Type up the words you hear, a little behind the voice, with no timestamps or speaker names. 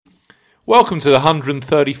Welcome to the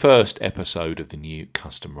 131st episode of the new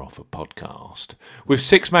Customer Offer podcast. With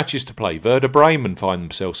 6 matches to play, Werder Bremen find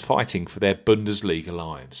themselves fighting for their Bundesliga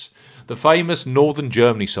lives. The famous Northern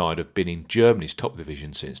Germany side have been in Germany's top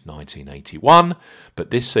division since 1981,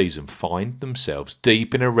 but this season find themselves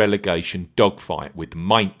deep in a relegation dogfight with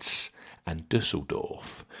Mainz and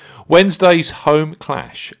Dusseldorf. Wednesday's home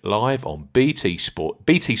clash live on BT Sport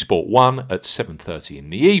 1 at 7:30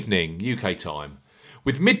 in the evening UK time.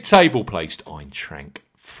 With mid-table placed Eintracht,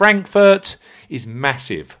 Frankfurt is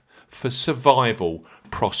massive for survival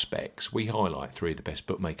prospects. We highlight 3 of the best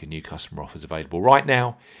Bookmaker new customer offers available right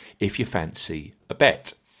now if you fancy a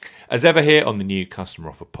bet. As ever here on the new Customer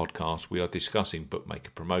Offer podcast, we are discussing Bookmaker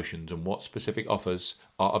promotions and what specific offers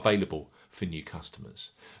are available for new customers.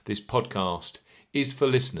 This podcast is for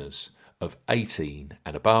listeners of 18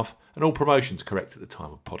 and above, and all promotions correct at the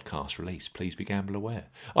time of podcast release. Please be gamble aware.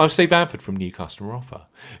 I'm Steve Bamford from New Customer Offer.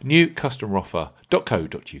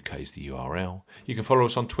 newcustomeroffer.co.uk is the URL. You can follow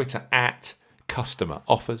us on Twitter at Customer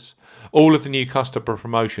Offers. All of the new customer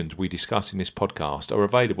promotions we discuss in this podcast are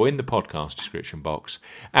available in the podcast description box,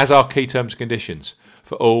 as are key terms and conditions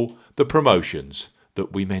for all the promotions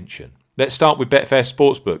that we mention. Let's start with Betfair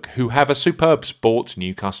Sportsbook, who have a superb sports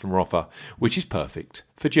new customer offer, which is perfect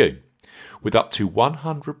for June. With up to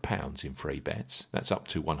 £100 in free bets, that's up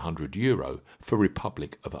to €100 for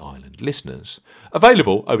Republic of Ireland listeners,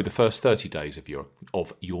 available over the first 30 days of your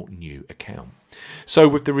new account. So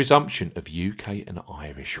with the resumption of UK and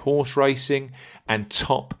Irish horse racing and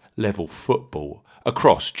top-level football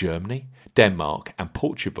across Germany, Denmark and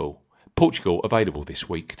Portugal available this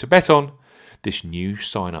week to bet on, this new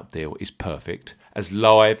sign-up deal is perfect as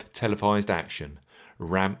live televised action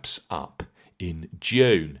ramps up in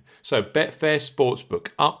June. So Betfair Sportsbook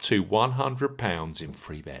up to £100 in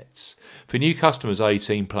free bets. For new customers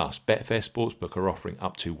 18 plus, Betfair Sportsbook are offering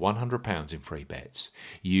up to £100 in free bets.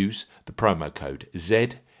 Use the promo code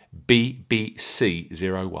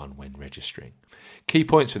ZBBC01 when registering. Key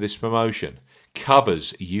points for this promotion: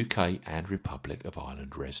 covers UK and Republic of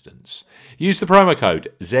Ireland residents. Use the promo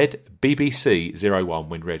code ZBBC01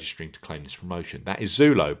 when registering to claim this promotion. That is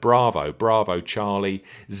Zulu, Bravo, Charlie,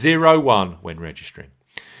 01 when registering.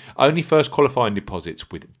 Only first qualifying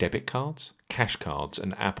deposits with debit cards, cash cards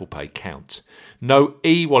and Apple Pay count. No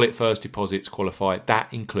e-wallet first deposits qualify.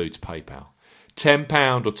 That includes PayPal.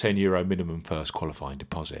 £10 or €10 minimum first qualifying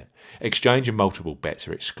deposit. Exchange and multiple bets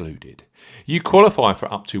are excluded. You qualify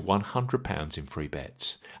for up to £100 in free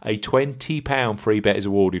bets. A £20 free bet is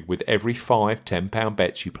awarded with every 5 £10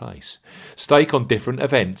 bets you place. Stake on different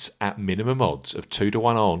events at minimum odds of 2 to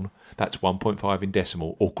 1 on, that's 1.5 in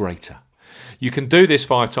decimal or greater. You can do this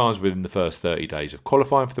 5 times within the first 30 days of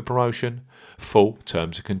qualifying for the promotion. Full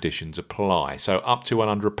terms and conditions apply. So up to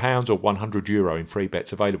 £100 or €100 in free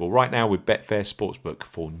bets available right now with Betfair Sportsbook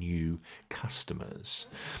for new customers.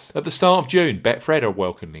 At the start of June, Betfred are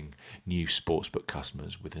welcoming new Sportsbook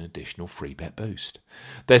customers with an additional free bet boost.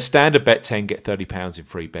 Their standard Bet 10 get £30 in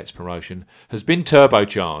free bets promotion has been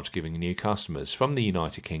turbocharged, giving new customers from the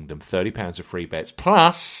United Kingdom £30 of free bets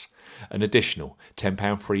plus an additional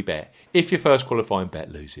 £10 free bet if your first qualifying bet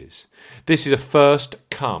loses. This is a first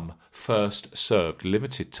come, first served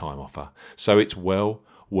limited time offer, so it's well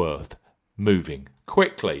worth moving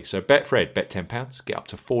quickly. So Betfred, bet £10, get up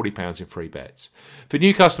to £40 in free bets. For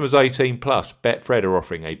new customers 18 plus, Betfred are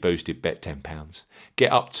offering a boosted bet £10,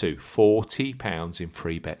 get up to £40 in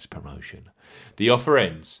free bets promotion. The offer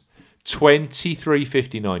ends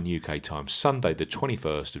 23:59 UK time, Sunday the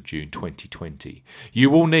 21st of June 2020. You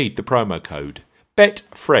will need the promo code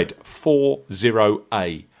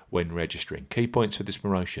BETFRED40A when registering. Key points for this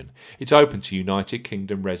promotion: it's open to United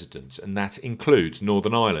Kingdom residents, and that includes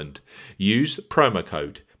Northern Ireland. Use the promo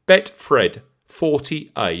code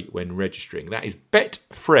BETFRED40A when registering. That is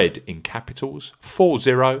BETFRED in capitals,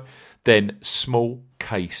 40, then small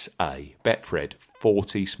case A. BETFRED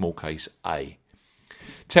 40 small case A.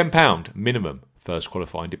 £10 minimum first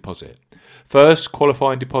qualifying deposit. First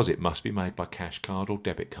qualifying deposit must be made by cash card or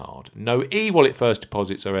debit card. No e-wallet first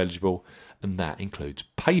deposits are eligible, and that includes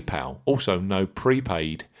PayPal. Also, no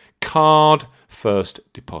prepaid card first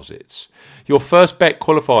deposits. Your first bet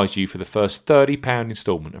qualifies you for the first £30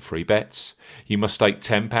 instalment of free bets. You must stake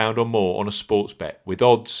 £10 or more on a sports bet with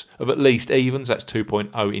odds of at least evens, that's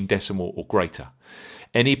 2.0 in decimal or greater.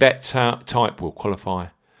 Any bet type will qualify,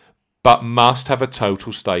 but must have a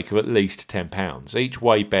total stake of at least £10. Each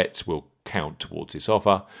way bets will count towards this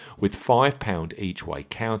offer, with £5 each way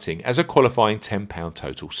counting as a qualifying £10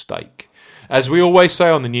 total stake. As we always say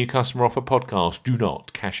on the New Customer Offer podcast, do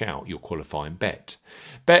not cash out your qualifying bet.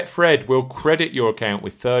 Betfred will credit your account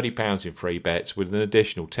with £30 in free bets with an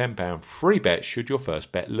additional £10 free bet should your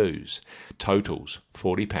first bet lose. Totals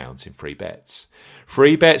 £40 in free bets.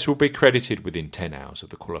 Free bets will be credited within 10 hours of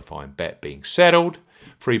the qualifying bet being settled.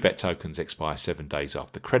 Free bet tokens expire 7 days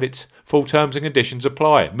after credit. Full terms and conditions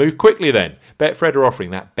apply. Move quickly then. Betfred are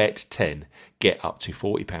offering that bet 10, get up to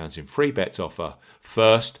 £40 in free bets offer.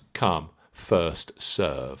 First come, first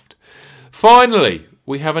served. Finally,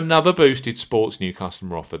 we have another boosted sports new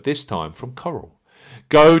customer offer, this time from Coral.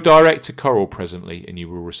 Go direct to Coral presently and you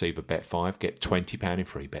will receive a bet 5, get £20 in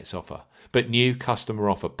free bets offer. But new customer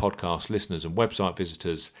offer podcast listeners and website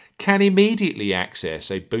visitors can immediately access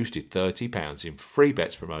a boosted £30 in free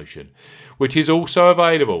bets promotion, which is also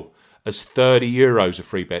available as €30 of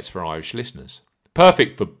free bets for Irish listeners.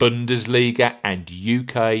 Perfect for Bundesliga and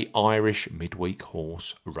UK Irish midweek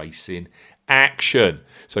horse racing action.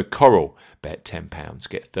 So Coral, bet £10,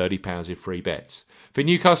 get £30 in free bets. For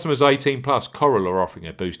new customers 18 plus, Coral are offering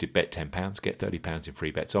a boosted bet £10, get £30 in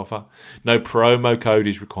free bets offer. No promo code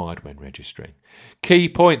is required when registering. Key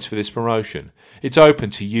points for this promotion. It's open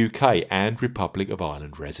to UK and Republic of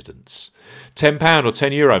Ireland residents. £10 or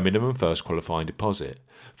 €10 minimum first qualifying deposit.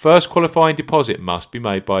 First qualifying deposit must be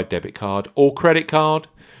made by a debit card or credit card.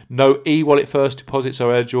 No e-wallet first deposits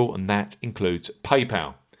are eligible, and that includes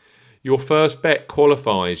PayPal. Your first bet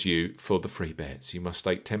qualifies you for the free bets. You must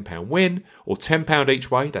stake £10 win or £10 each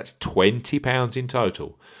way, that's £20 in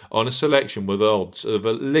total, on a selection with odds of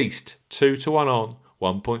at least 2 to 1 on,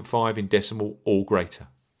 1.5 in decimal or greater.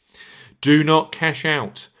 Do not cash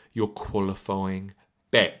out your qualifying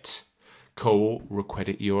bet. Coral will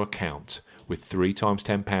credit your account with 3 times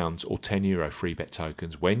 £10 or €10 free bet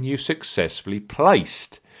tokens when you've successfully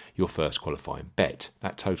placed your first qualifying bet.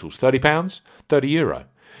 That totals £30, €30.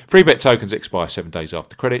 Free bet tokens expire 7 days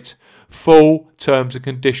after credit. Full terms and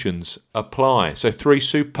conditions apply. So 3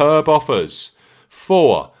 superb offers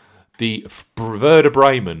for the Werder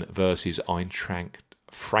Bremen versus Eintracht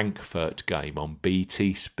Frankfurt game on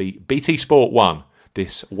BT Sport 1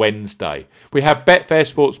 this Wednesday. We have Betfair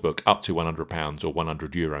Sportsbook up to £100 or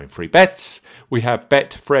 €100 in free bets. We have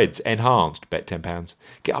Betfred's enhanced bet £10,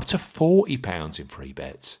 get up to £40 in free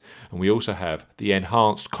bets. And we also have the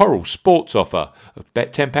enhanced Coral Sports offer of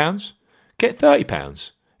bet £10, get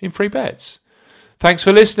 £30 in free bets. Thanks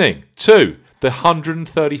for listening to the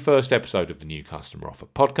 131st episode of the New Customer Offer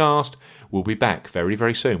podcast. We'll be back very,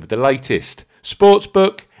 very soon with the latest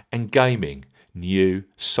sportsbook and gaming new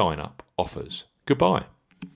sign-up offers. Goodbye.